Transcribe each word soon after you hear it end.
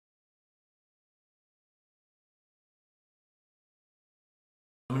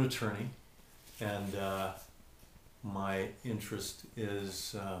I'm an attorney, and my interest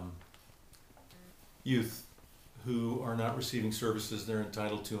is youth who are not receiving services they're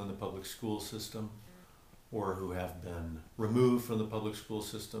entitled to in the public school system, or who have been removed from the public school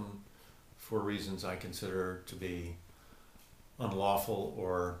system for reasons I consider to be unlawful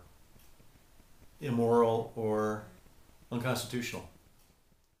or immoral or unconstitutional.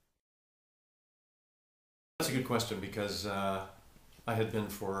 That's a good question, because I had been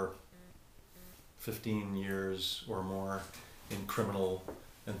for 15 years or more in criminal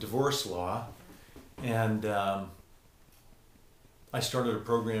and divorce law, and I started a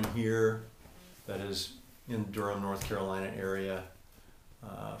program here that is in Durham, North Carolina area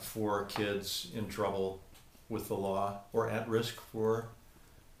for kids in trouble with the law or at risk for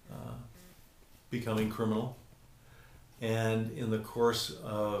becoming criminal. And in the course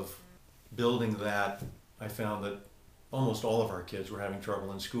of building that, I found that almost all of our kids were having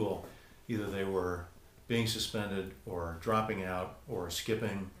trouble in school. Either they were being suspended or dropping out or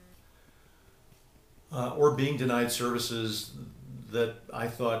skipping or being denied services that I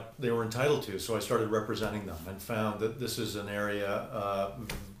thought they were entitled to. So I started representing them and found that this is an area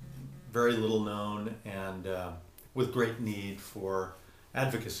very little known and with great need for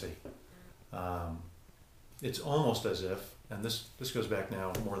advocacy. It's almost as if, and this goes back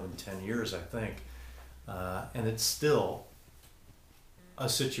now more than 10 years, I think, and it's still a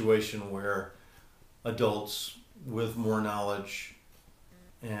situation where adults with more knowledge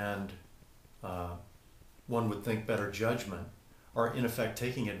and one would think better judgment are in effect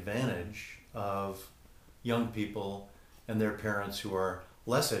taking advantage of young people and their parents who are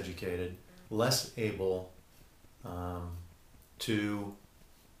less educated, less able to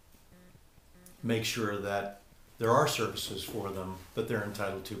make sure that there are services for them that they're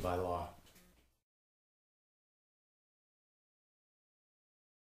entitled to by law.